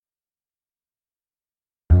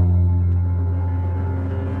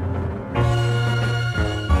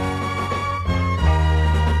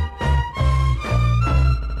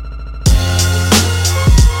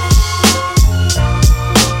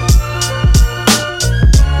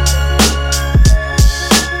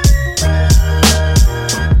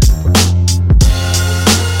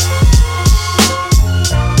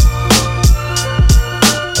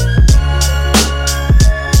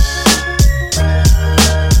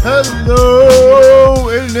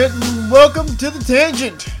Hello, Internet, and welcome to The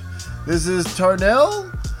Tangent. This is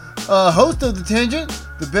Tarnell, host of The Tangent,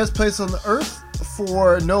 the best place on the earth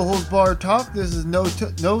for no-holds-barred talk. This is no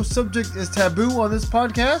subject is taboo on this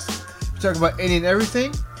podcast. We talk about any and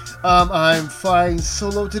everything. I'm flying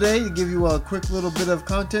solo today to give you a quick little bit of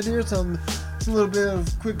content here, some little bit of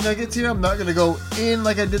quick nuggets here. I'm not going to go in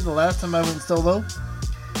like I did the last time I went solo.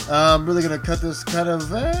 I'm really going to cut this kind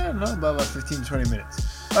of, about 15-20 minutes.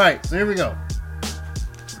 Alright, so here we go.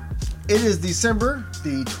 It is December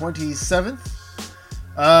the 27th.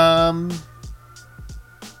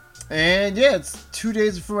 And yeah, it's 2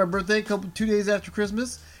 days before my birthday, 2 days after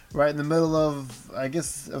Christmas, right in the middle of,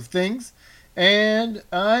 of things. And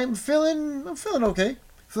I'm feeling okay.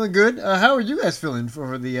 Feeling good. How are you guys feeling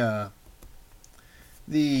for the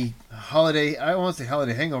holiday? I don't want to say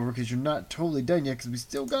holiday hangover because you're not totally done yet, because we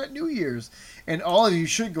still got New Year's, and all of you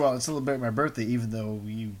should go out and celebrate my birthday, even though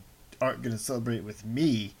you aren't going to celebrate with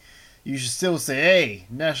me. You should still say, hey,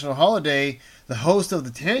 national holiday, the host of The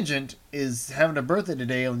Tangent is having a birthday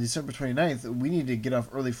today on December 29th. We need to get off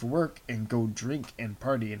early for work and go drink and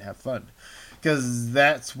party and have fun, because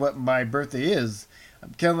that's what my birthday is.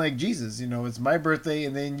 I'm kind of like Jesus, it's my birthday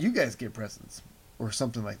and then you guys get presents or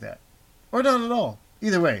something like that, or not at all.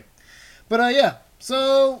 Either way. But yeah,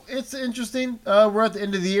 so it's interesting. We're at the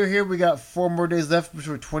end of the year here. We got 4 more days left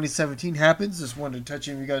before 2017 happens. Just wanted to touch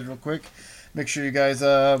on you guys real quick. Make sure you guys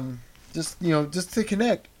just to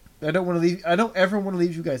connect. I don't ever want to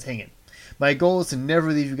leave you guys hanging. My goal is to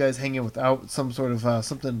never leave you guys hanging without some sort of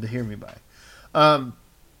something to hear me by. Oh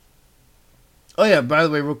yeah, by the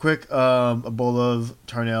way, real quick, Ebola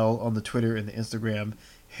Tarnell on the Twitter and the Instagram.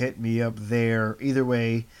 Hit me up there. Either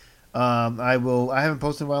way. I haven't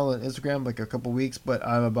posted in a while on Instagram, like a couple weeks, but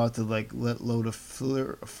I'm about to let load a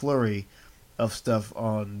flurry of stuff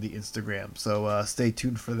on the Instagram. So stay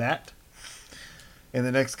tuned for that in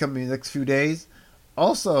the next few days.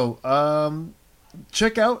 Also,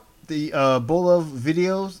 check out the Bolov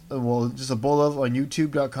videos. Just a Bolov on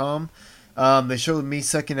YouTube.com. They showed me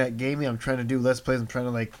second at gaming. I'm trying to do Let's Plays. I'm trying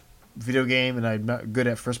to video game, and I'm not good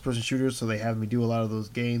at first-person shooters, so they have me do a lot of those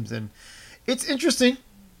games, and it's interesting.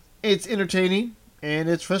 It's entertaining, and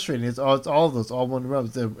it's frustrating. It's all of those, all one rub.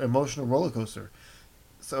 It's an emotional roller coaster.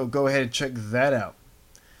 So go ahead and check that out.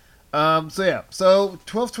 So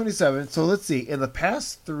 12/27. So let's see. In the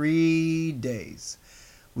past 3 days,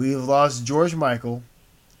 we've lost George Michael.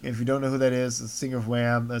 If you don't know who that is, the singer of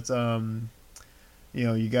Wham. That's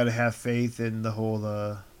you got to have faith in the whole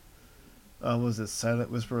what was it,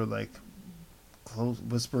 silent whisper, close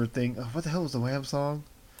whisper thing. What the hell was the Wham song?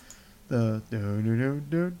 I don't know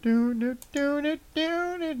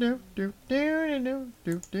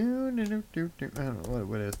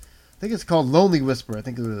what it is. I think it's called Lonely Whisper. I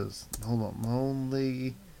think it was. Hold on.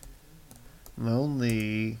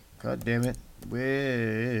 Lonely. God damn it.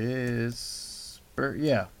 Whisper.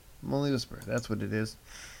 Yeah. Lonely Whisper. That's what it is.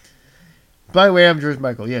 By the way, I'm George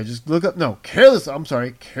Michael. Yeah, just look up. No, Careless. I'm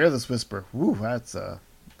sorry. Careless Whisper. Woo, that's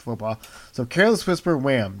football. So Careless Whisper,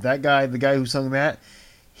 Wham. That guy, the guy who sung that,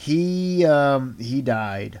 he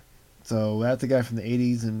died. So that's the guy from the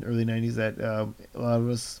 80s and early 90s that a lot of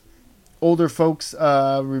us older folks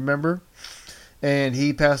remember. And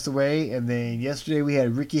he passed away. And then yesterday we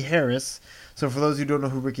had Ricky Harris. So for those who don't know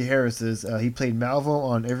who Ricky Harris is, he played Malvo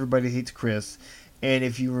on Everybody Hates Chris. And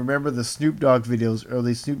if you remember the Snoop Dogg videos,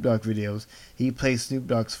 early Snoop Dogg videos, he plays Snoop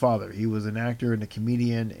Dogg's father. He was an actor and a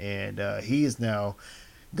comedian, and he is now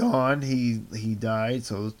gone. He died,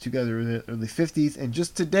 so those together in the early 50s. And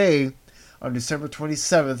just today, on December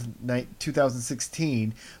 27th,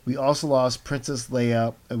 2016, we also lost Princess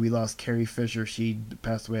Leia, and we lost Carrie Fisher. She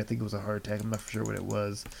passed away. I think it was a heart attack. I'm not sure what it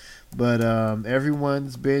was. But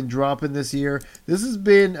everyone's been dropping this year. This has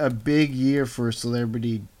been a big year for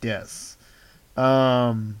celebrity deaths.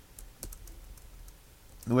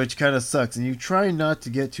 Which kind of sucks, and you try not to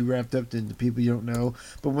get too wrapped up into people you don't know,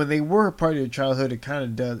 but when they were a part of your childhood,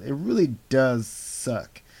 it really does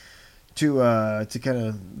suck to kind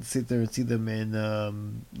of sit there and see them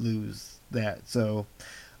and lose that. So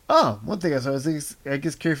one thing I saw is I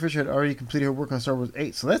guess Carrie Fisher had already completed her work on Star Wars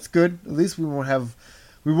 8, so that's good. At least we won't have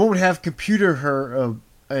computer her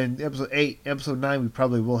in episode 8. Episode 9 we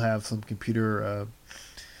probably will have some computer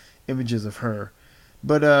images of her.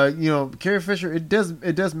 But Carrie Fisher, it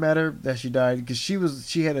does matter that she died, because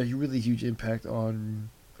she had a really huge impact on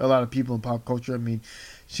a lot of people in pop culture. I mean,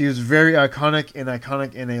 she was very iconic in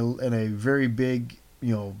a very big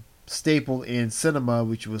staple in cinema,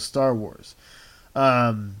 which was Star Wars.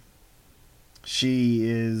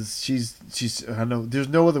 She's I know there's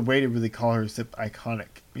no other way to really call her except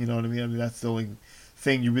iconic. You know what I mean? That's the only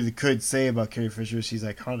thing you really could say about Carrie Fisher. She's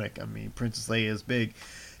iconic. I mean, Princess Leia is big.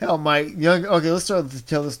 Hell, my young. Okay, let's start to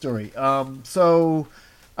tell the story. So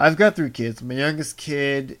I've got 3 kids. My youngest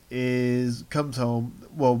kid comes home.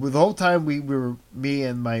 Well, the whole time we were me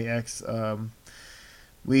and my ex.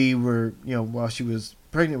 We were, while she was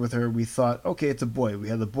pregnant with her, we thought, okay, it's a boy. We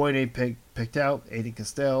had the boy name picked out, Aiden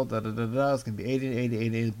Castell. Da da da da. It's gonna be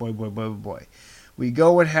Aiden, boy, boy, boy, boy, boy. We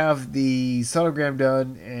go and have the sonogram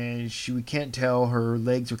done, and we can't tell. Her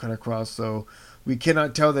legs are kind of crossed, so we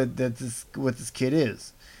cannot tell that what this kid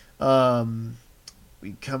is.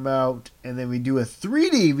 We come out and then we do a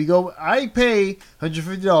 3D. I pay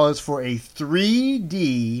 $150 for a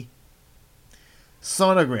 3D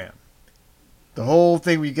sonogram. The whole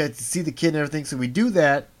thing, we get to see the kid and everything. So we do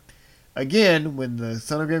that again when the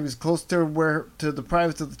sonogram is close to the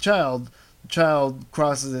privates of the child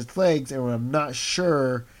crosses its legs, and I'm not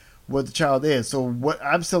sure what the child is. So what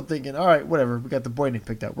I'm still thinking, all right, whatever. We got the boy name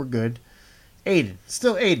picked out. We're good. Aiden,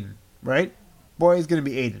 still Aiden, right? Boy is gonna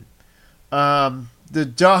be Aiden. The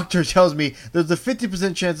doctor tells me there's a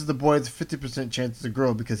 50% chance of the boy, there's a 50% chance of the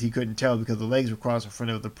girl, because he couldn't tell because the legs were crossed in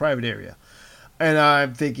front of the private area. And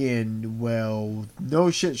I'm thinking, well, no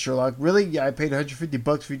shit, Sherlock. Really? Yeah, I paid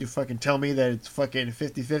 $150 for you to fucking tell me that it's fucking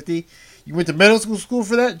 50-50. You went to medical school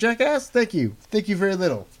for that, jackass? Thank you. Thank you very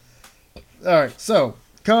little. Alright, so,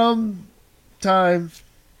 come time.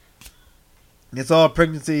 It's all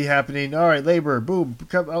pregnancy happening. Alright, labor. Boom.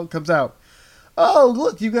 Comes out. Oh,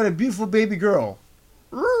 look, you got a beautiful baby girl.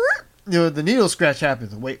 The needle scratch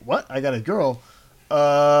happens. Wait, what? I got a girl.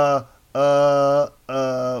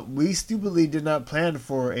 We stupidly did not plan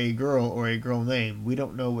for a girl or a girl name. We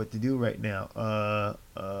don't know what to do right now.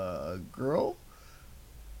 Girl?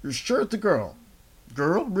 You're sure it's a girl?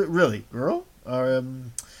 Girl? Really? Girl? What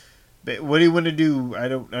do you want to do? I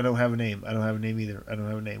don't have a name. I don't have a name either. I don't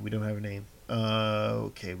have a name. We don't have a name.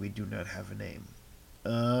 Okay, we do not have a name.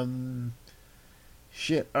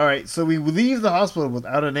 Shit. Alright, so we leave the hospital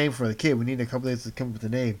without a name for the kid. We need a couple days to come up with a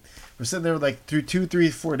name. We're sitting there like through 2, 3,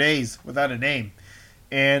 4 days without a name.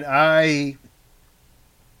 And I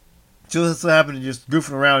just happened to just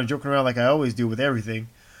goofing around and joking around like I always do with everything.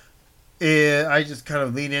 And I just kind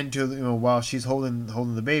of lean into, while she's holding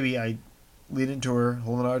the baby, I lean into her,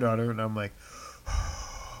 holding our daughter, and I'm like,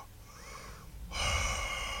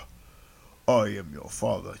 I am your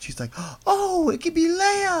father. She's like, oh, it could be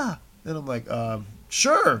Leia. And I'm like,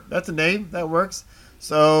 sure, that's a name, that works.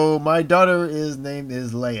 So my daughter's name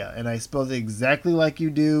is Leia, and I spelled it exactly like you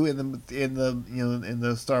do in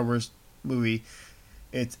the Star Wars movie.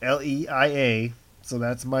 It's Leia, so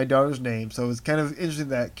that's my daughter's name. So it's kind of interesting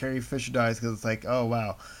that Carrie Fisher dies, because it's like, oh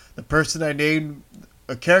wow, the person I named,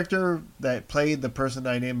 a character that played the person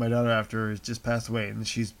I named my daughter after, has just passed away, and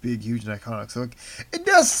she's big, huge, and iconic. So it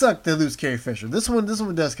does suck to lose Carrie Fisher. This one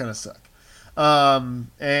does kind of suck.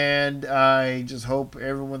 And I just hope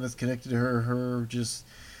everyone that's connected to her just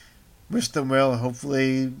wish them well.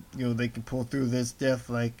 Hopefully, they can pull through this death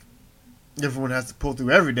like everyone has to pull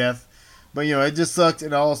through every death. But, it just sucked,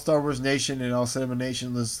 and all Star Wars Nation and all Cinema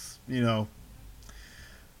Nation was,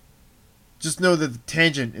 just know that the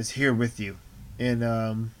tangent is here with you.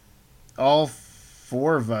 And, all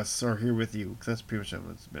 4 of us are here with you, because that's pretty much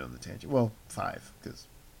everyone's been on the tangent. Well, 5, because,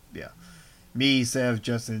 yeah. Me, Sev,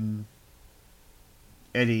 Justin,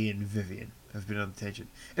 Eddie, and Vivian have been on the tangent.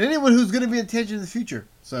 And anyone who's going to be on the tangent in the future.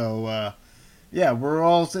 So, yeah, we're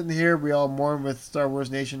all sitting here. We all mourn with Star Wars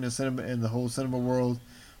Nation and cinema and the whole cinema world,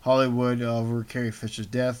 Hollywood, over Carrie Fisher's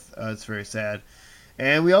death. It's very sad.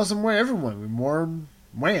 And we also mourn everyone. We mourn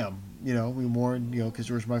Wham. We mourn, because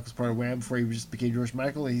George Michael's part of Wham before he just became George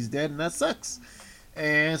Michael, and he's dead, and that sucks.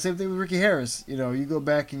 And same thing with Ricky Harris. You go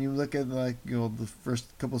back and you look at the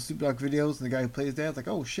first couple of Snoop Dogg videos, and the guy who plays that, it's like,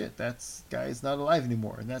 oh shit, that guy's not alive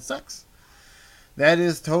anymore, and that sucks. That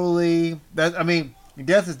is totally that. I mean,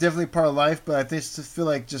 death is definitely part of life, but I feel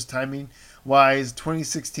like just timing wise,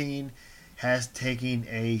 2016 has taken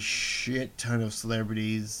a shit ton of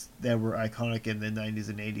celebrities that were iconic in the 90s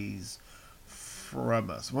and 80s from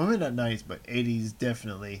us. Well, maybe not 90s, but 80s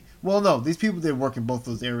definitely. Well, no, these people did work in both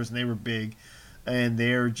those eras, and they were big. And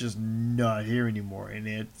they're just not here anymore. And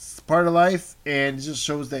it's part of life, and it just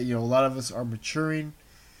shows that, a lot of us are maturing.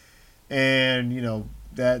 And,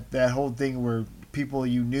 that whole thing where people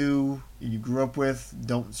you knew and you grew up with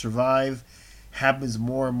don't survive happens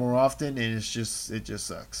more and more often, and it just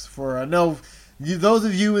sucks. I know those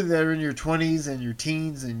of you that are in your 20s and your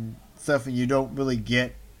teens and stuff, and you don't really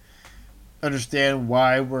understand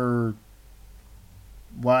why we're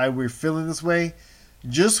feeling this way.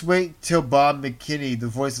 Just wait till Bob McKinney, the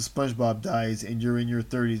voice of SpongeBob, dies, and you're in your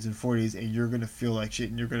 30s and 40s, and you're gonna feel like shit,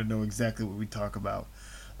 and you're gonna know exactly what we talk about.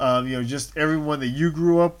 Just everyone that you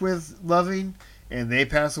grew up with loving, and they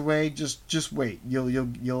pass away. Just wait.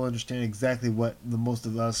 You'll understand exactly what the most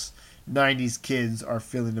of us '90s kids are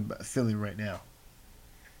feeling right now.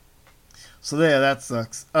 So yeah, that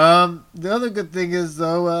sucks. The other good thing is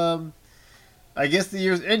though, I guess the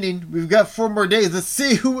year's ending. We've got 4 more days. Let's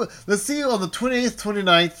see on the 28th,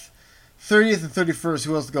 29th, 30th, and 31st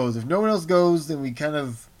who else goes. If no one else goes, then we kind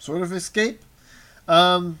of sort of escape.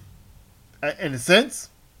 Um, in a sense,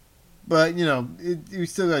 but we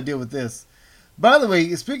still got to deal with this. By the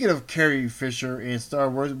way, speaking of Carrie Fisher and Star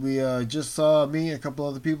Wars, we just saw me and a couple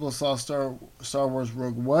other people saw Star Wars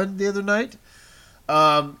Rogue One the other night.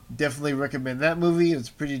 Definitely recommend that movie. It's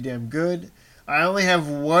pretty damn good. I only have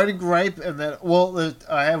one gripe, and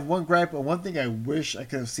I have one gripe, and one thing I wish I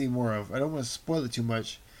could have seen more of. I don't want to spoil it too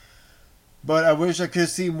much, but I wish I could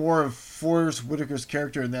see more of Forrest Whitaker's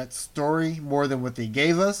character in that story, more than what they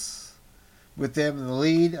gave us with them in the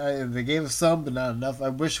lead. They gave us some, but not enough. I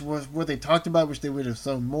wish what they talked about, I wish they would have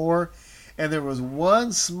shown more. And there was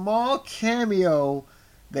one small cameo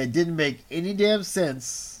that didn't make any damn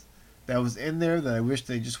sense that was in there that I wish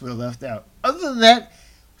they just would have left out. Other than that,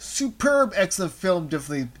 superb, excellent film.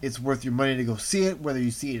 Definitely, it's worth your money to go see it, whether you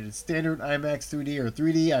see it in standard IMAX 3D or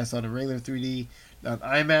 3D. I saw it in regular 3D, not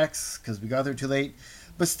IMAX, because we got there too late.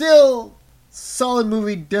 But still, solid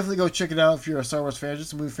movie. Definitely go check it out if you're a Star Wars fan.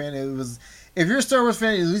 Just a movie fan. If you're a Star Wars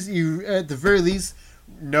fan, at least you, at the very least,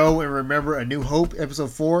 know and remember A New Hope, Episode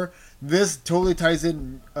 4. This totally ties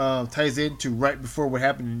into right before what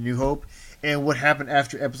happened in New Hope and what happened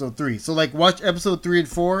after Episode 3. So, watch Episode 3 and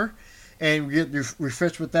 4 and get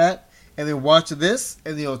refreshed with that, and then watch this,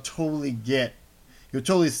 and you'll totally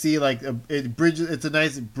see it's a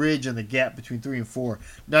nice bridge in the gap between 3 and 4.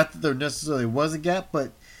 Not that there necessarily was a gap,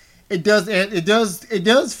 but it does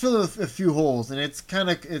fill a few holes, and it's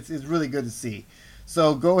really good to see.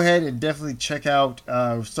 So go ahead and definitely check out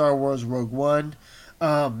Star Wars Rogue One.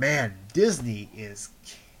 Man, Disney is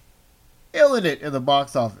killing it in the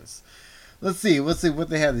box office. Let's see what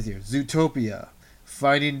they have this year. Zootopia,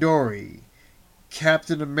 Finding Dory,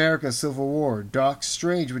 Captain America Civil War, Doc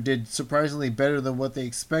Strange, which did surprisingly better than what they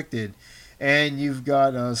expected. And you've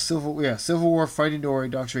got Civil War, Finding Dory,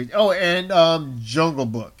 Doc Strange. Oh, and Jungle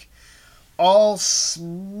Book. All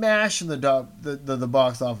smashing the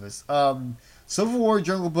box office. Civil War,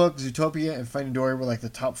 Jungle Book, Zootopia, and Finding Dory were the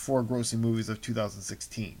top 4 grossing movies of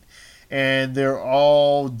 2016. And they're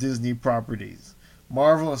all Disney properties.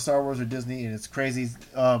 Marvel and Star Wars are Disney, and it's crazy.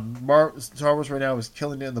 Star Wars right now is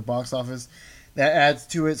killing it in the box office. That adds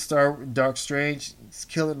to it. Doc Strange is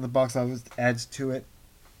killing it in the box office. Adds to it.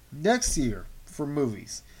 Next year for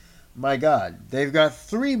movies, my God, they've got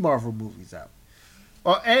 3 Marvel movies out.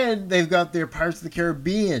 And they've got their Pirates of the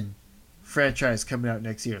Caribbean franchise coming out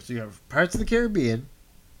next year. So you have Pirates of the Caribbean.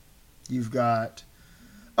 You've got,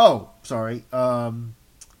 Cars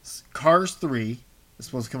 3 is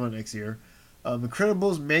supposed to come out next year.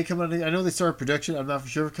 Incredibles may come out. I know they started production. I'm not for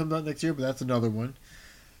sure if it comes out next year, but that's another one.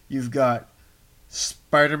 You've got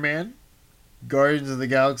Spider-Man, Guardians of the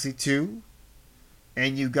Galaxy 2,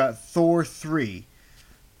 and you've got Thor 3.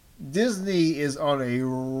 Disney is on a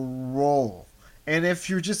roll. And if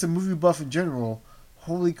you're just a movie buff in general,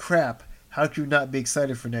 holy crap, how can you not be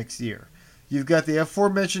excited for next year? You've got the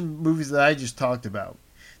aforementioned movies that I just talked about.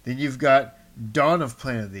 Then you've got Dawn of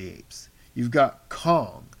Planet of the Apes. You've got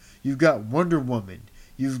Kong. You've got Wonder Woman.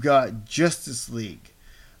 You've got Justice League.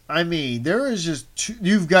 I mean, there is just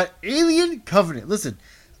you've got Alien Covenant. Listen,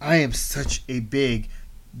 I am such a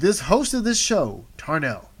this host of this show,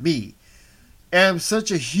 Tarnell, me, am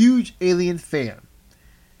such a huge Alien fan.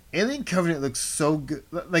 Alien Covenant looks so good.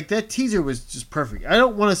 That teaser was just perfect. I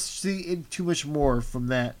don't want to see too much more from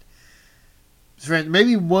that.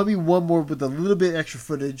 Maybe one more with a little bit extra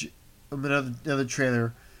footage of another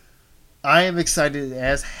trailer. I am excited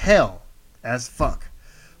as fuck,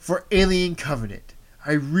 for Alien Covenant.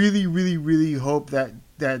 I really, really, really hope that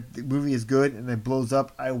the movie is good and it blows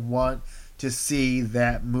up. I want to see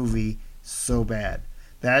that movie so bad.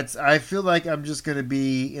 I feel like I'm just going to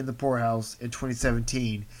be in the poorhouse in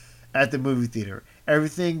 2017 at the movie theater.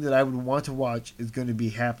 Everything that I would want to watch is going to be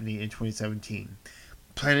happening in 2017.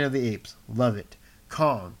 Planet of the Apes, love it.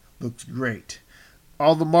 Kong, looks great.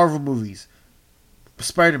 All the Marvel movies,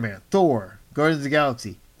 Spider-Man, Thor, Guardians of the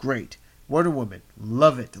Galaxy, great. Wonder Woman,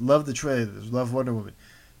 love it. Love the trailers, love Wonder Woman.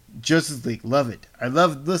 Justice League, love it.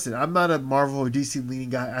 Listen, I'm not a Marvel or DC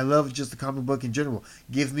leaning guy. I love just the comic book in general.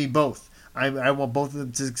 Give me both. I want both of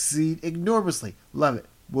them to succeed enormously. Love it.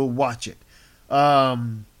 We'll watch it.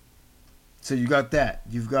 Um, so you got that.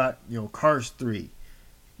 You've got Cars 3,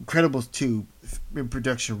 Incredibles 2 in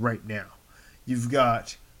production right now. You've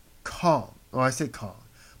got Kong. Oh, I said Kong,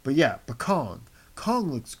 but yeah, but Kong.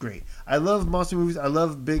 Kong looks great. I love monster movies. I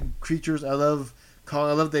love big creatures. I love Kong.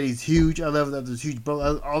 I love that he's huge. I love that there's huge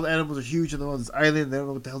bones. All the animals are huge and they're on this island. They don't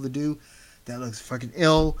know what the hell to do. That looks fucking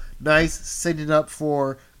ill. Nice. Setting up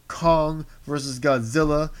for Kong versus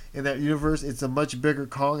Godzilla in that universe. It's a much bigger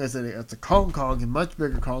Kong. It's a Kong Kong, a much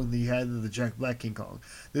bigger Kong than you had in the Jack Black King Kong.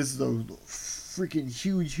 This is a freaking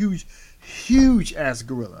huge ass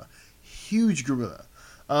gorilla. Huge gorilla.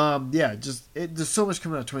 Yeah, there's so much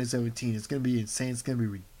coming out in 2017. It's gonna be insane. It's gonna be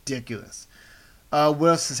ridiculous. What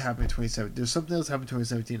else has happened in 2017? There's something else happened in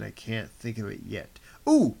 2017. I can't think of it yet.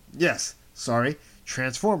 Ooh, yes. Sorry.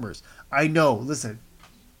 Transformers. I know. Listen,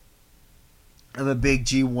 I'm a big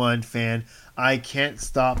G1 fan. I can't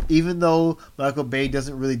stop. Even though Michael Bay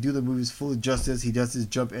doesn't really do the movies full of justice, he does his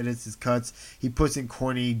jump edits, his cuts. He puts in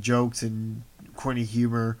corny jokes and corny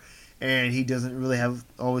humor, and he doesn't really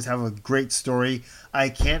always have a great story. I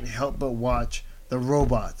can't help but watch the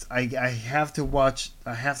robots. I have to watch.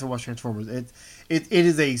 I have to watch Transformers. It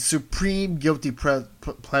is a supreme guilty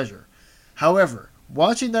pleasure. However,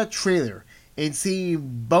 watching that trailer and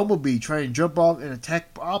seeing Bumblebee trying to jump off and attack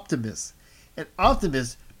Optimus, and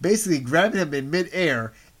Optimus basically grabbing him in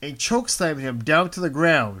midair and choke slamming him down to the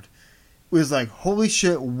ground, was like, holy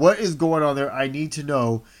shit, what is going on there? I need to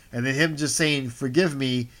know. And then him just saying, forgive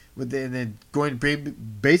me, and then going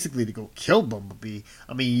basically to go kill Bumblebee.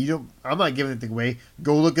 I mean, I'm not giving anything away.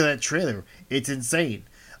 Go look at that trailer. It's insane.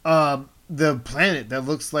 The planet that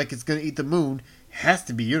looks like it's going to eat the moon has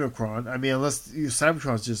to be Unicron. I mean, unless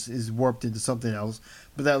Cybertron just is warped into something else.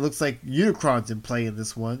 But that looks like Unicron's in play in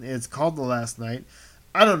this one. It's called The Last Night.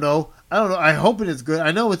 I don't know. I hope it is good.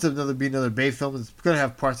 I know it's another Bay film. It's going to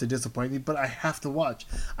have parts that disappoint me, but I have to watch.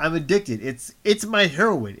 I'm addicted. It's my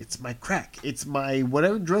heroin. It's my crack. It's my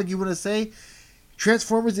whatever drug you want to say.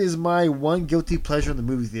 Transformers is my one guilty pleasure in the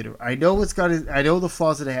movie theater. I know I know the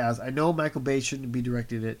flaws that it has. I know Michael Bay shouldn't be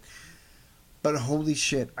directed it, but holy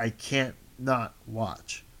shit, I can't not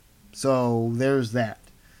watch. So there's that.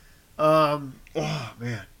 Oh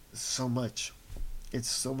man, so much. It's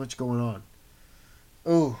so much going on.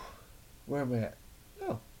 Oh, where am I at?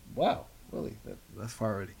 Oh, wow. Really? That's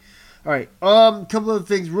far already. All right. Couple of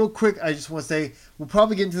things real quick. I just want to say we'll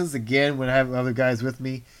probably get into this again when I have other guys with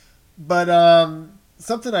me. But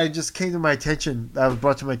something I just came to my attention, that was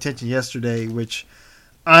brought to my attention yesterday, which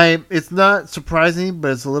it's not surprising, but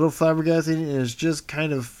it's a little flabbergasting, and it's just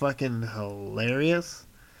kind of fucking hilarious.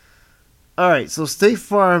 All right. So State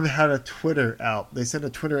Farm had a Twitter out. They sent a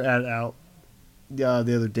Twitter ad out the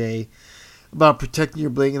other day about protecting your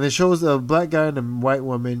bling, and it shows a black guy and a white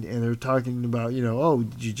woman, and they're talking about, oh,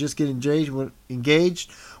 did you just get engaged? Want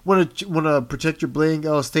to protect your bling?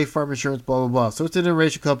 Oh, State Farm Insurance, blah blah blah. So it's an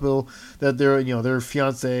interracial couple that they're they're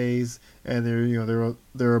fiancés, and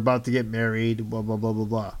they're about to get married, blah blah blah blah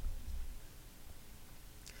blah.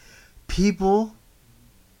 People,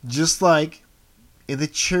 just like in the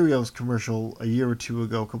Cheerios commercial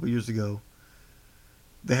a couple years ago,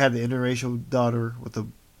 they had the interracial daughter with the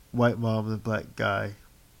white mom and the black guy.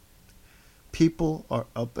 People are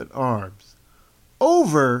up in arms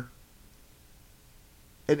over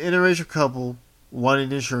an interracial couple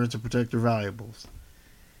wanting insurance to protect their valuables.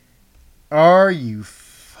 Are you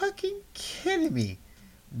fucking kidding me?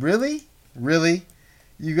 Really?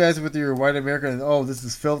 You guys with your white American, oh, this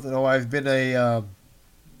is filth, and oh, I've been a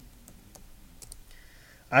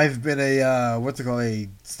a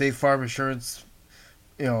State Farm Insurance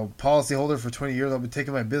policy holder for 20 years. I've been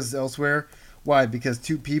taking my business elsewhere. Why? Because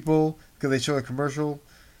they show a commercial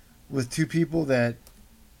with two people that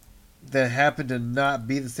happen to not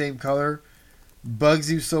be the same color,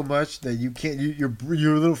 bugs you so much that you can't, your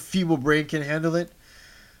little feeble brain can't handle it.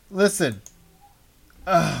 Listen,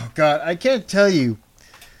 oh God, I can't tell you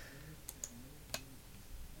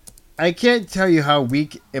how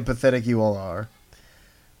weak and pathetic you all are.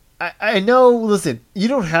 I know, listen, you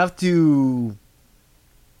don't have to.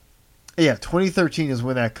 Yeah, 2013 is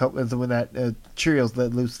when that Cheerios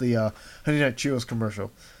let loose the Honey Nut Cheerios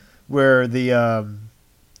commercial, where the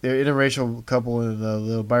interracial couple and the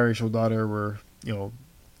little biracial daughter were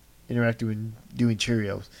interacting and doing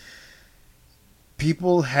Cheerios.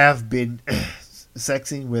 People have been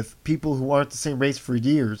sexing with people who aren't the same race for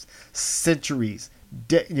years, centuries,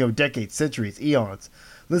 decades, centuries, eons.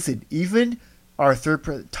 Listen, even our third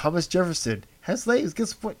president, Thomas Jefferson, has slaves.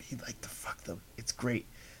 Guess what? He'd like to fuck them. It's great.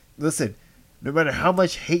 Listen, No matter how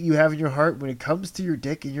much hate you have in your heart, when it comes to your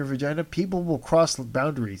dick and your vagina, people will cross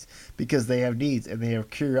boundaries because they have needs and they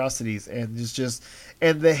have curiosities, and it's just,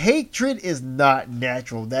 and the hatred is not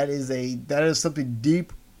natural. That is something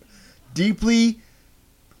deeply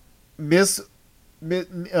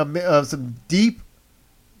some deep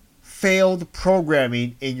failed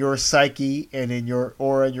programming in your psyche and in your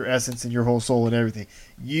aura and your essence and your whole soul and everything.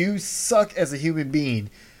 You suck as a human being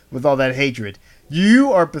with all that hatred.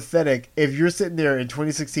 You are pathetic if you're sitting there in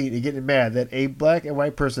 2016 and getting mad that a black and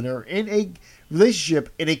white person are in a relationship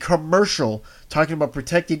in a commercial talking about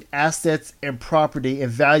protecting assets and property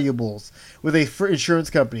and valuables with insurance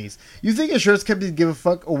companies. You think insurance companies give a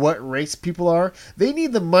fuck what race people are? They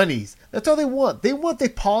need the monies. That's all they want. They want the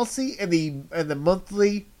policy and the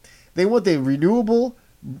monthly. They want the renewable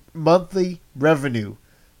monthly revenue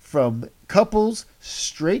from couples,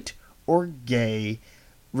 straight or gay,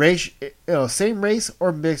 race, same race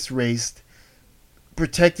or mixed race,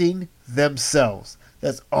 protecting themselves.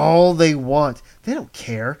 That's all they want. They don't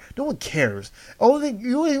care. No one cares. Only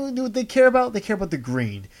you know what they care about? They care about the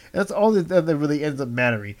green. And that's all that really ends up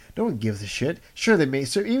mattering. No one gives a shit. Sure, they may.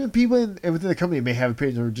 So even people within the company may have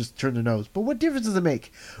opinions or just turn their nose. But what difference does it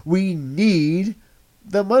make? We need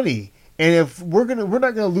the money. And if we're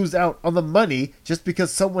not gonna lose out on the money just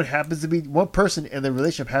because someone happens to be one person and the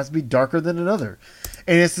relationship has to be darker than another.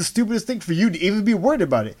 And it's the stupidest thing for you to even be worried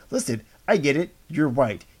about it. Listen, I get it. You're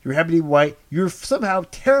white. You're happy to be white. You're somehow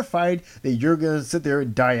terrified that you're gonna sit there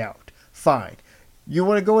and die out. Fine. You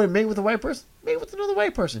want to go and mate with a white person? Mate with another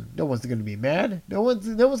white person. No one's gonna be mad. No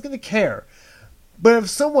one's gonna care. But if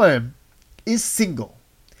someone is single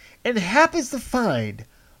and happens to find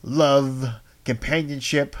love,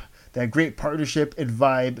 companionship, that great partnership and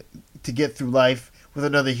vibe to get through life with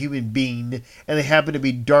another human being, and they happen to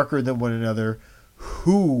be darker than one another,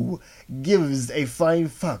 who gives a flying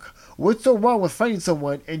fuck? What's so wrong with finding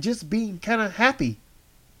someone and just being kind of happy?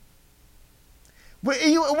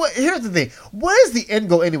 Here's the thing. What is the end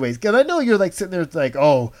goal anyways? Because I know you're like sitting there like,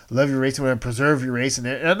 oh, love your race and preserve your race. And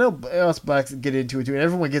I know us blacks get into it too. And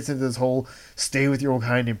everyone gets into this whole stay with your own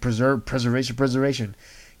kind and preservation.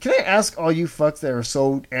 Can I ask all you fucks that are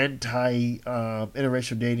so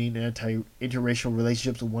anti-interracial dating, anti-interracial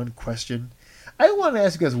relationships one question? I want to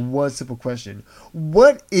ask you guys one simple question.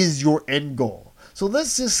 What is your end goal? So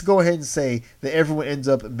let's just go ahead and say that everyone ends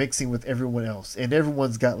up mixing with everyone else. And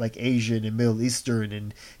everyone's got like Asian and Middle Eastern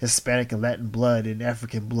and Hispanic and Latin blood and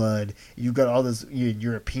African blood. You've got all this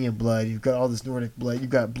European blood. You've got all this Nordic blood. You've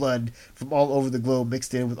got blood from all over the globe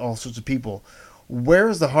mixed in with all sorts of people. Where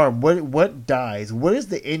is the harm? What dies? What is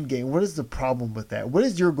the end game? What is the problem with that? What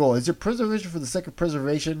is your goal? Is it preservation for the sake of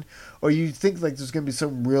preservation? Or you think like there's going to be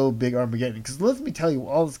some real big Armageddon? Because let me tell you,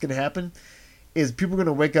 all that's going to happen is people are going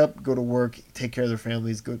to wake up, go to work, take care of their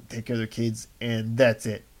families, go take care of their kids, and that's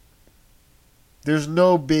it. There's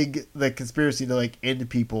no big like conspiracy to like end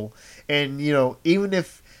people. And, even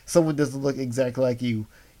if someone doesn't look exactly like you,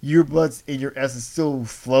 your blood in your essence still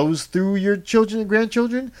flows through your children and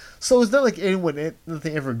grandchildren. So it's not like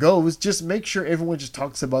nothing ever goes. Just make sure everyone just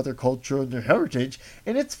talks about their culture and their heritage,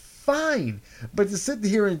 and it's fine. But to sit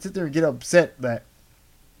there and get upset that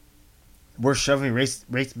we're shoving race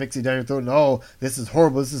mixing down your throat and, oh, this is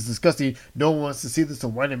horrible, this is disgusting, no one wants to see this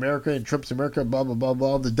in white America and Trump's America, blah, blah, blah,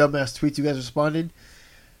 blah, the dumbass tweets you guys responded.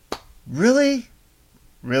 Really?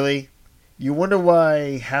 Really? You wonder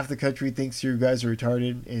why half the country thinks you guys are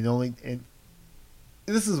retarded, and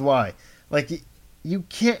this is why. Like, you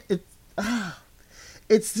can't.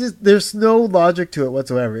 It's just there's no logic to it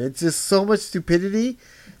whatsoever. It's just so much stupidity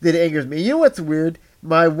that it angers me. You know what's weird?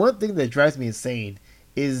 My one thing that drives me insane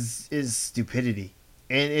is stupidity,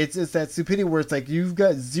 and it's that stupidity where it's like you've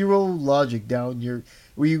got zero logic down your.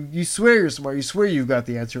 Where you swear you're smart, you swear you've got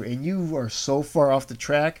the answer, and you are so far off the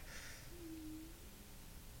track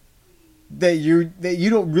that you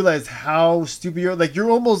don't realize how stupid you're. Like, you're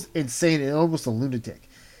almost insane and almost a lunatic.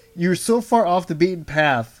 You're so far off the beaten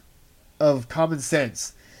path of common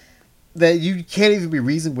sense that you can't even be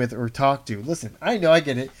reasoned with or talked to. Listen, I know, I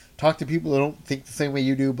get it. Talk to people who don't think the same way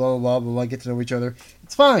you do, blah, blah, blah, blah, get to know each other.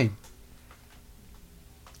 It's fine.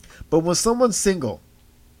 But when someone's single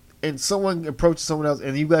and someone approaches someone else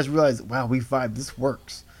and you guys realize, wow, we vibe, this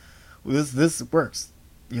works. This works.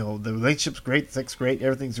 The relationship's great, sex great,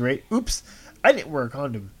 everything's great. Oops, I didn't wear a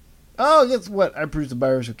condom. Oh, guess what? I produced a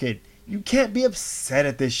biracial kid. You can't be upset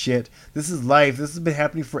at this shit. This is life. This has been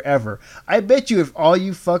happening forever. I bet you if all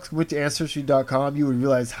you fucks went to Ancestry.com, you would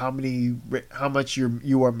realize how much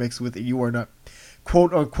you are mixed with, and you are not,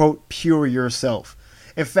 quote unquote, pure yourself.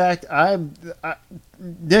 In fact,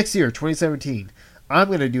 next year, 2017, I'm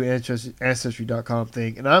going to do Ancestry.com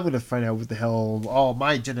thing, and I'm going to find out what the hell all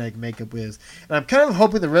my genetic makeup is. And I'm kind of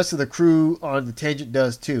hoping the rest of the crew on the Tangent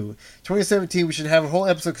does too. 2017, we should have a whole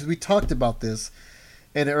episode, because we talked about this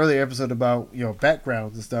in an earlier episode about, you know,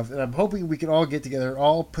 backgrounds and stuff. And I'm hoping we can all get together,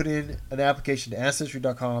 all put in an application to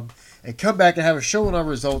Ancestry.com, and come back and have a show on our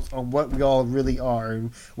results on what we all really are,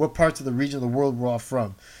 and what parts of the region of the world we're all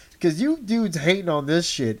from. Because you dudes hating on this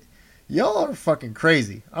shit, y'all are fucking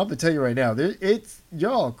crazy. I'm gonna tell you right now,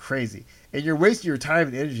 y'all crazy, and you're wasting your time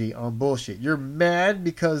and energy on bullshit. You're mad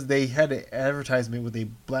because they had an advertisement with a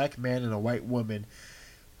black man and a white woman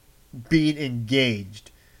being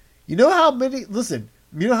engaged. You know how many? Listen,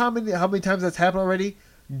 you know how many times that's happened already?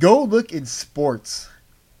 Go look in sports.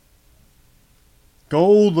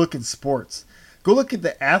 Go look in sports. Go look at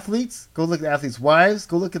the athletes. Go look at the athletes' wives.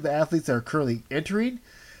 Go look at the athletes that are currently entering.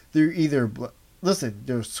 They're either listen,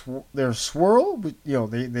 they're swirl, but you know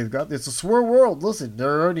they've got, it's a swirl world. Listen,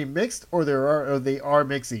 they're already mixed, or they are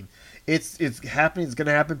mixing. It's happening. It's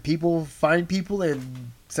gonna happen. People find people,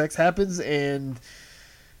 and sex happens. And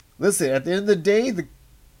listen, at the end of the day,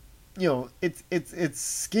 it's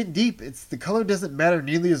skin deep. It's the color doesn't matter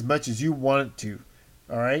nearly as much as you want it to.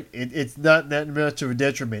 All right, it's not that much of a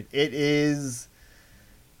detriment.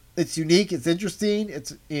 It's unique. It's interesting.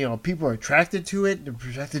 It's, you know, people are attracted to it. They're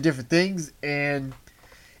attracted to different things, and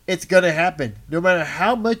it's gonna happen. No matter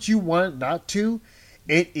how much you want it not to,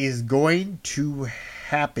 it is going to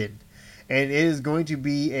happen, and it is going to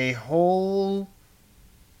be a whole.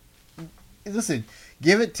 Listen,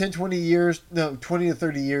 give it 10, 20 years, no, 20 to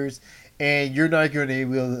 30 years, and you're not going to be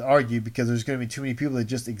able to argue, because there's going to be too many people that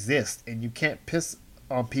just exist, and you can't piss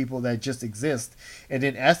on people that just exist and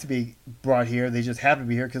didn't ask to be brought here. They just happen to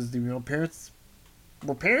be here because, you know, parents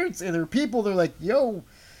were parents, and they're people. They're like, yo,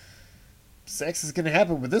 sex is going to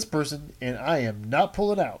happen with this person, and I am not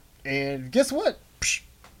pulling out. And guess what? Psh,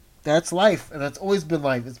 that's life, and that's always been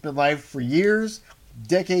life. It's been life for years,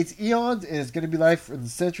 decades, eons, and it's going to be life for the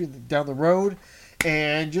century down the road.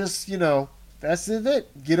 And just, you know, that's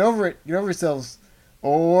it. Get over it. Get over yourselves.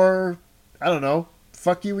 Or, I don't know,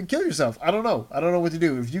 fuck you and kill yourself. I don't know. I don't know what to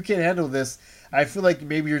do. If you can't handle this, I feel like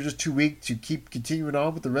maybe you're just too weak to keep continuing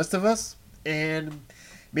on with the rest of us. And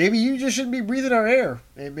maybe you just shouldn't be breathing our air.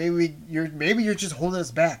 And maybe you're just holding us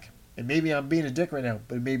back. And maybe I'm being a dick right now,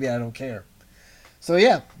 but maybe I don't care. So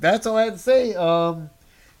yeah, that's all I had to say.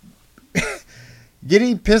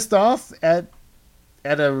 Getting pissed off at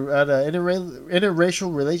an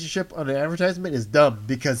interracial relationship on an advertisement is dumb,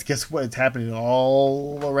 because guess what? It's happening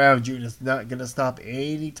all around you, and it's not going to stop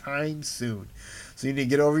anytime soon. So you need to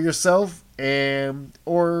get over yourself,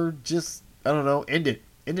 or just, I don't know, end it.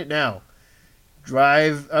 End it now.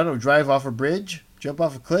 Drive off a bridge, jump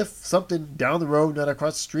off a cliff, something down the road, not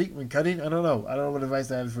across the street when cutting. I don't know what advice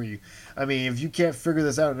I have for you. I mean, if you can't figure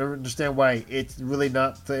this out and understand why it's really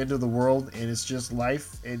not the end of the world, and it's just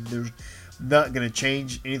life, and there's not going to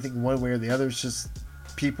change anything one way or the other. It's just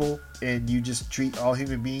people, and you just treat all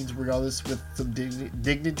human beings regardless with some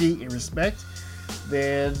dignity and respect.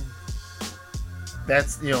 Then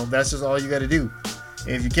that's just all you got to do.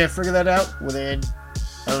 And if you can't figure that out, well then,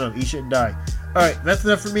 I don't know, eat shit and die. All right, that's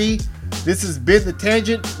enough for me. This has been The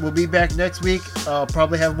Tangent. We'll be back next week. I'll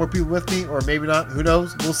probably have more people with me, or maybe not. Who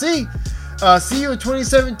knows? We'll see. See you in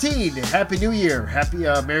 2017. Happy New Year. Happy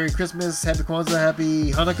Merry Christmas. Happy Kwanzaa.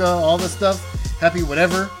 Happy Hanukkah. All this stuff. Happy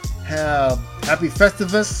whatever. Happy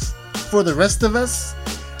Festivus for the rest of us.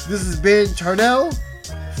 This has been Charnel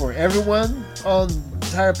for everyone on the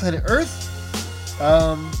entire planet Earth.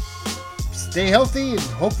 Stay healthy, and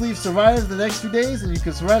hopefully you survive the next few days, and you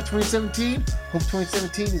can survive 2017. Hope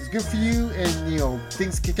 2017 is good for you, and, you know,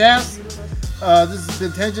 things kick ass. This has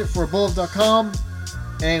been Tangent for Bullet.com.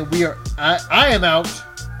 And I am out.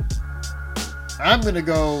 I'm going to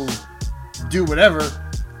go do whatever,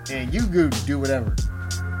 and you go do whatever.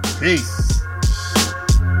 Peace.